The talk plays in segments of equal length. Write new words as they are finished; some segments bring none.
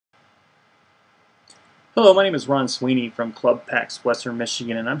Hello, my name is Ron Sweeney from Club PAX Western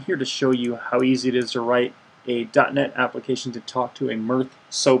Michigan, and I'm here to show you how easy it is to write a .NET application to talk to a Mirth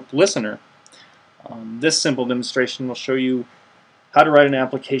SOAP listener. This simple demonstration will show you how to write an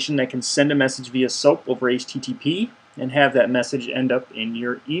application that can send a message via SOAP over HTTP and have that message end up in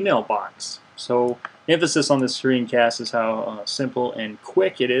your email box. So the emphasis on this screencast is how simple and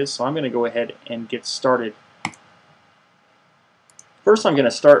quick it is, so I'm going to go ahead and get started. First, I'm going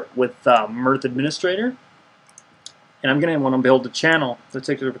to start with Mirth Administrator, and I'm going to want to build a channel, the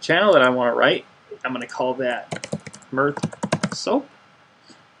particular channel that I want to write. I'm going to call that Mirth SOAP.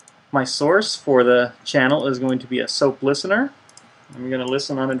 My source for the channel is going to be a SOAP listener. I'm going to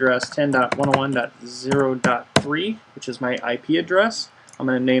listen on address 10.101.0.3, which is my IP address. I'm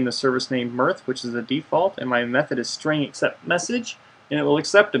going to name the service name Mirth, which is the default, and my method is string accept message, and it will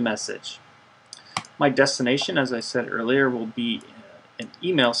accept a message. My destination, as I said earlier, will be an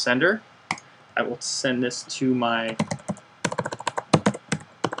email sender. I will send this to my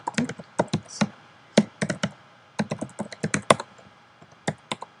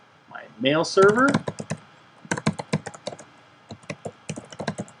mail server.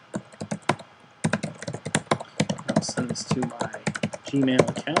 I'll send this to my Gmail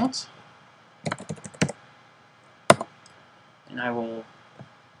account, and I will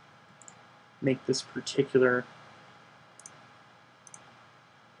make this particular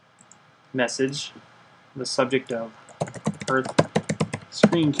message the subject of Earth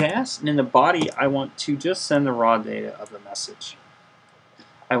screencast, and in the body I want to just send the raw data of the message.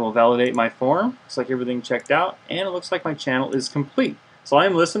 I will validate my form. Looks like everything checked out, and it looks like my channel is complete. So I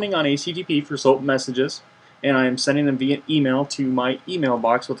am listening on HTTP for SOAP messages, and I am sending them via email to my email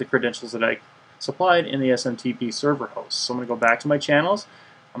box with the credentials that I supplied in the SMTP server host. So I'm going to go back to my channels.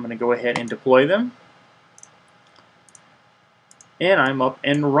 I'm going to go ahead and deploy them, and I'm up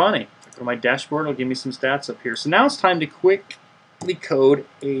and running. If I go to my dashboard, it'll give me some stats up here. So now it's time to quickly code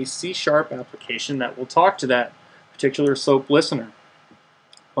a C# application that will talk to that particular SOAP listener.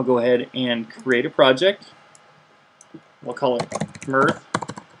 I'll go ahead and create a project. We'll call it Mirth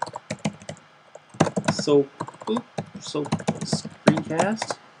SOAP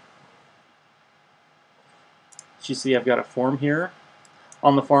screencast. As you see, I've got a form here.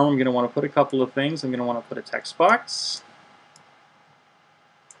 On the form, I'm going to want to put a couple of things. I'm going to want to put a text box,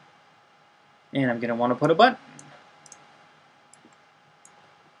 and I'm going to want to put a button.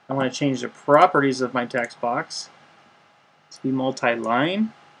 I want to change the properties of my text box to be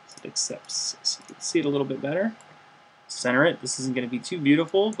multi-line. It accepts, so you can see it a little bit better. Center it. This isn't going to be too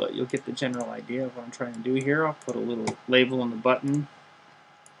beautiful, but you'll get the general idea of what I'm trying to do here. I'll put a little label on the button.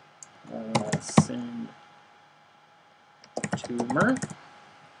 Send to Mirth.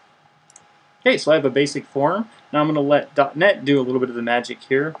 Okay, so I have a basic form. Now I'm going to let .NET do a little bit of the magic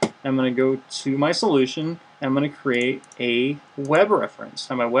here. I'm going to go to my solution, and I'm going to create a web reference.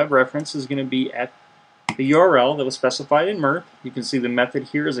 Now my web reference is going to be at the URL that was specified in Mirth. You can see the method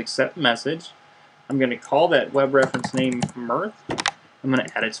here is accept message. I'm going to call that web reference name Mirth. I'm going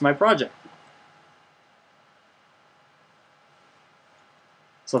to add it to my project.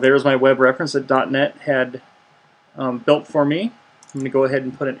 So there's my web reference that .NET had built for me. I'm going to go ahead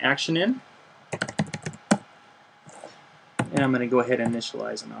and put an action in. And I'm going to go ahead and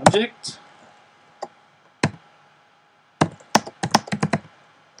initialize an object.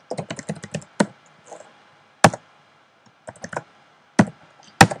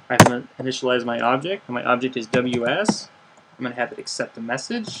 I'm going to initialize my object, and my object is WS. I'm going to have it accept the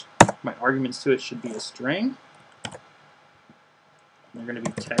message. My arguments to it should be a string. They're going to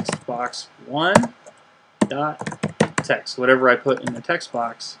be text box 1 dot text. Whatever I put in the text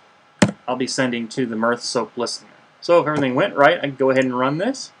box, I'll be sending to the Mirth SOAP listener. So if everything went right, I can go ahead and run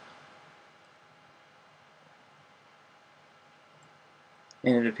this.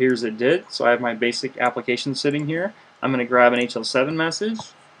 And it appears it did. So I have my basic application sitting here. I'm going to grab an HL7 message.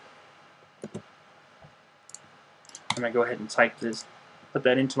 I'm going to go ahead and type this, put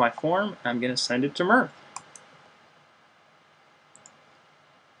that into my form. I'm going to send it to Mirth.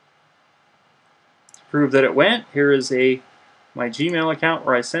 To prove that it went, here is my Gmail account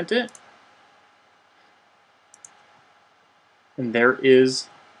where I sent it. And there is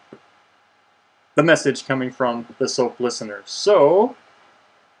the message coming from the SOAP listener. So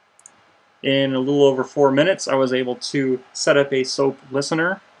in a little over 4 minutes, I was able to set up a SOAP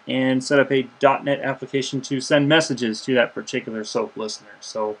listener and set up a .NET application to send messages to that particular SOAP listener.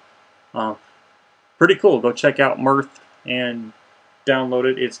 So pretty cool. Go check out Mirth and download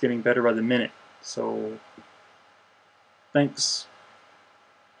it. It's getting better by the minute. So thanks.